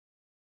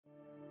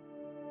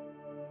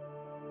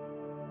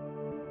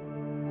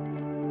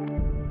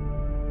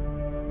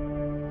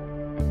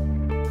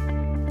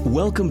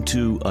Welcome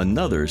to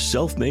another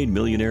Self-Made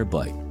Millionaire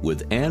Bite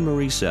with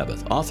Anne-Marie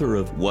Sabath, author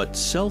of What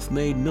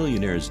Self-Made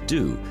Millionaires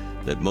Do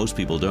That Most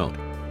People Don't.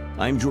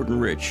 I'm Jordan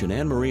Rich, and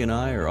Anne-Marie and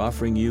I are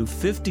offering you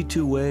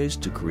 52 ways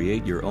to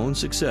create your own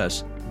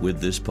success with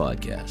this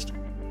podcast.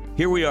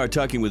 Here we are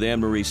talking with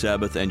Anne-Marie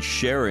Sabath and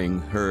sharing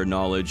her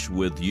knowledge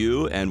with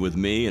you and with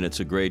me, and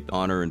it's a great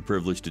honor and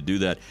privilege to do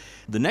that.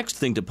 The next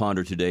thing to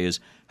ponder today is,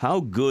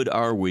 how good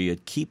are we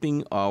at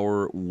keeping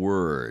our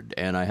word?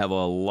 And I have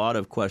a lot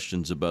of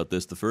questions about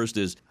this. The first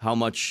is how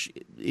much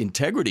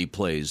integrity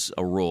plays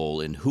a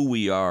role in who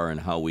we are and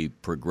how we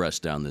progress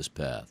down this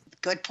path.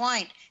 Good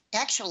point.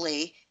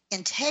 Actually,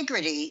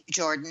 integrity,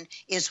 Jordan,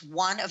 is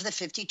one of the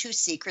 52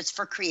 secrets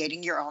for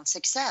creating your own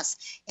success.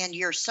 And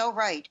you're so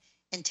right.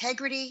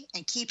 Integrity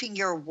and keeping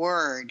your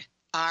word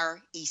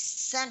are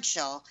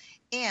essential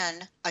in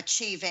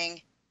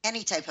achieving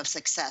any type of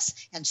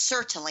success, and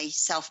certainly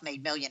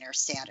self-made millionaire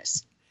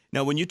status.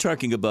 Now, when you're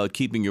talking about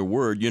keeping your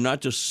word, you're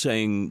not just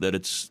saying that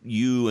it's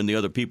you and the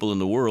other people in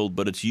the world,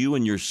 but it's you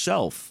and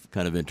yourself.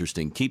 Kind of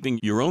interesting. Keeping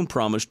your own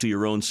promise to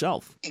your own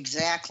self.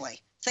 Exactly.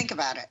 Think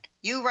about it.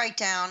 You write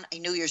down a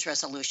New Year's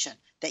resolution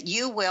that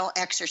you will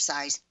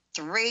exercise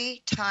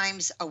 3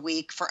 times a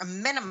week for a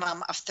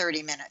minimum of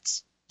 30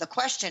 minutes. The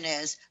question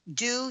is,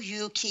 do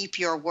you keep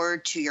your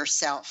word to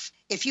yourself?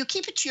 If you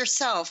keep it to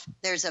yourself,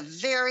 there's a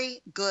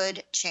very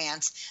good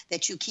chance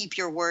that you keep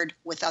your word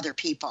with other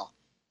people.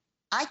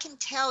 I can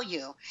tell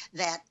you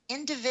that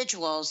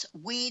individuals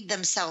weed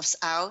themselves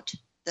out,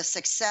 the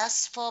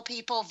successful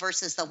people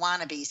versus the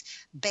wannabes,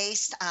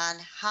 based on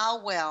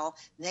how well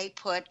they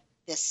put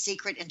this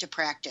secret into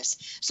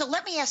practice. So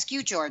let me ask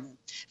you, Jordan,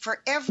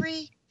 for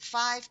every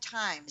 5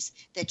 times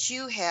that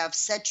you have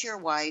said to your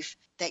wife,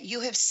 that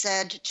you have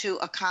said to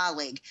a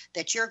colleague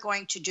that you're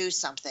going to do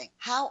something,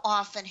 how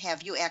often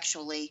have you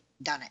actually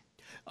done it?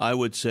 I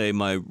would say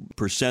my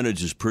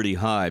percentage is pretty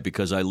high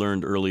because I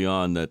learned early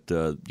on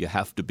that you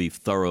have to be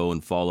thorough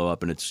and follow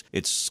up, and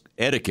it's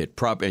etiquette,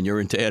 and you're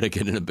into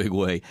etiquette in a big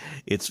way.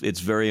 It's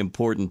very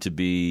important to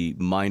be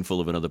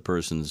mindful of another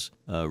person's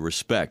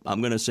respect.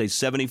 I'm going to say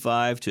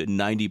 75 to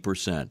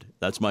 90%.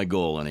 That's my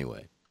goal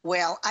anyway.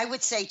 Well, I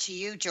would say to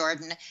you,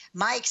 Jordan,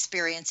 my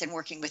experience in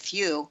working with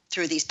you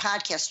through these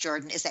podcasts,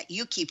 Jordan, is that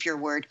you keep your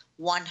word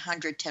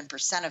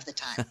 110% of the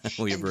time.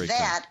 Well, and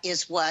that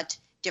is what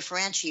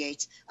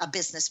differentiates a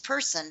business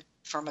person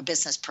from a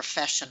business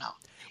professional.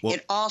 Well,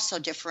 it also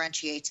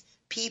differentiates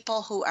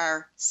people who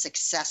are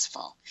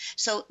successful.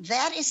 So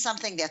that is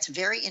something that's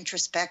very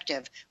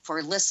introspective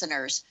for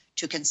listeners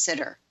to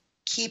consider.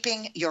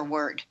 Keeping your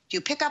word. Do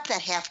you pick up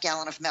that half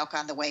gallon of milk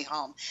on the way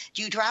home?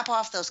 Do you drop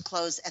off those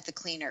clothes at the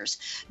cleaners?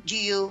 Do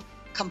you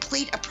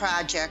complete a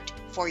project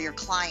for your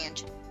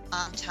client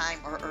on time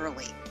or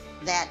early?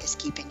 That is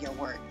keeping your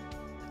word.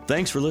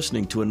 Thanks for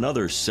listening to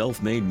another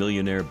Self-Made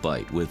Millionaire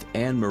Bite with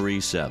Anne-Marie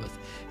Sabath.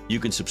 You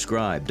can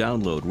subscribe,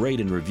 download,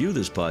 rate, and review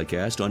this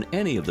podcast on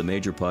any of the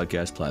major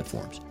podcast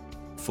platforms.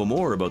 For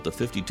more about the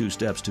 52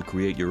 steps to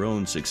create your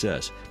own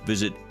success,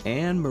 visit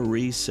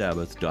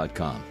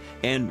AnneMarieSabath.com.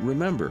 And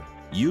remember,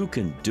 you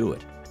can do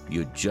it.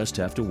 You just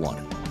have to want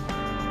it.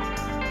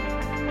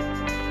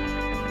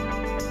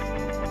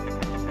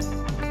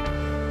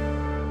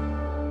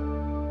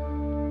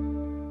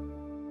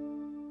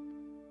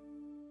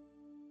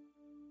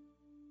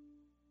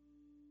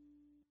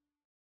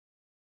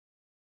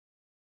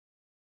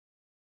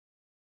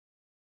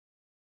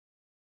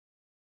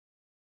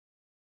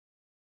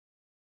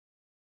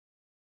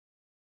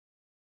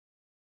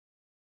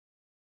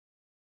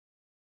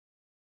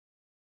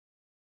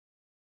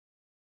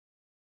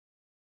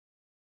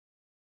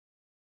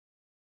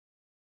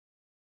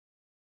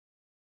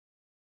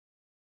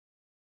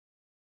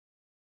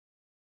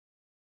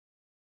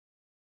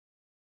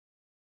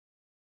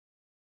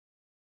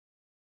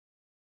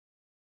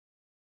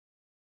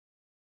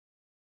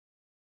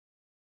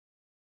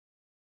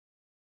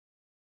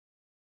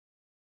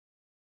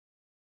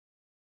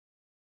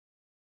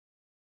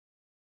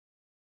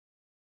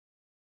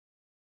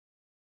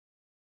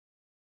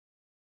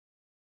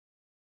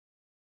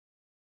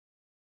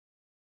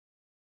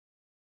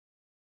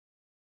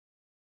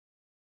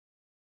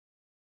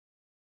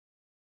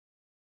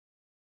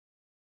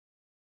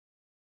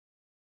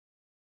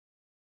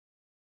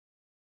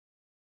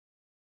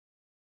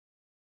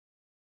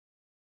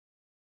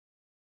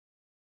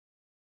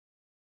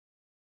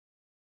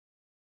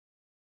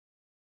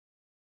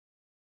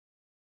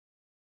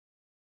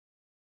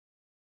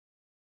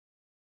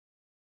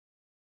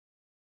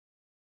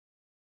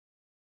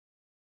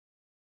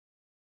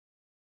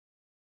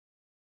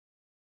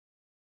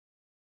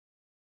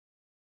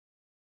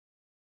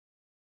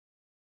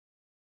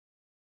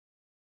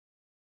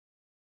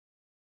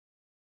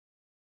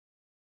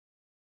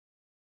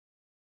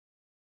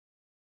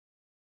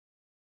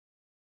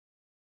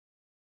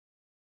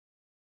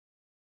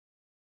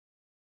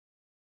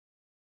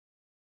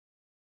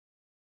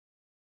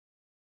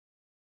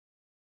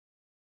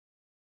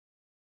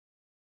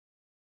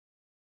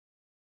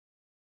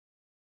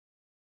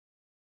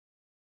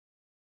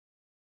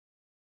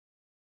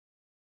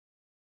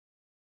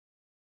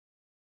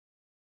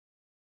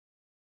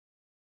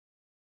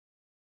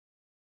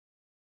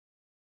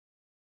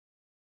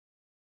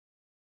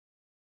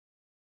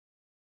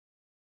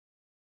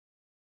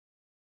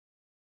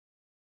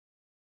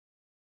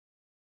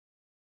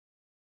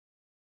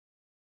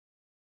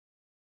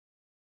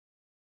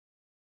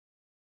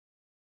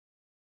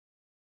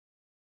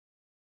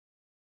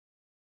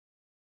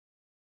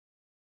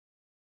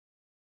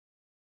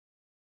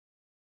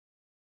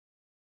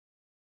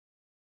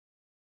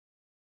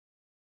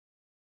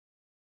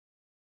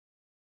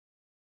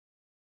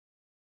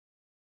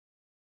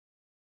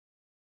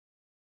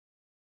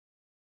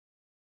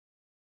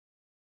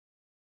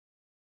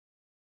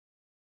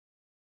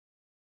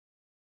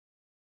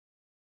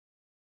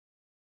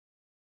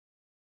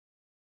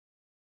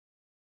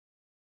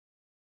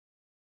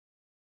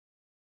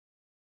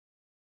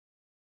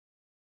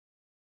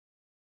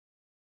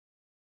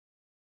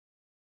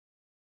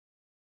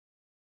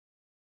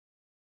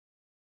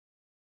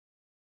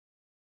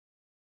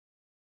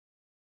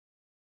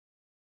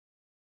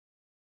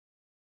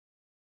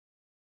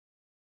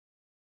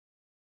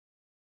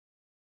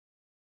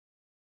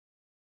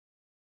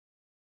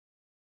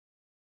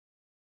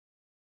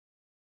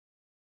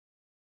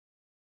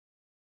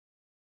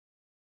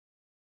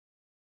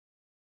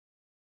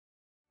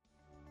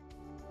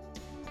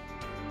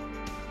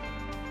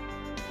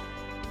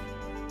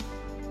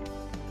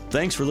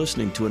 Thanks for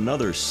listening to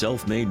another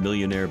Self-Made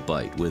Millionaire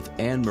Bite with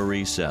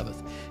Anne-Marie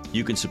Sabath.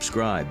 You can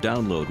subscribe,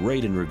 download,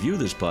 rate, and review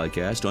this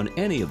podcast on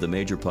any of the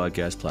major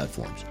podcast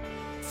platforms.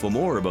 For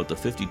more about the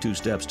 52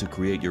 steps to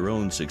create your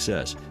own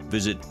success,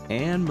 visit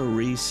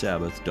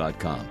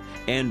AnneMarieSabath.com.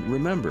 And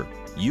remember,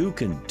 you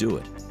can do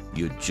it.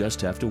 You just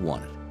have to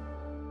want it.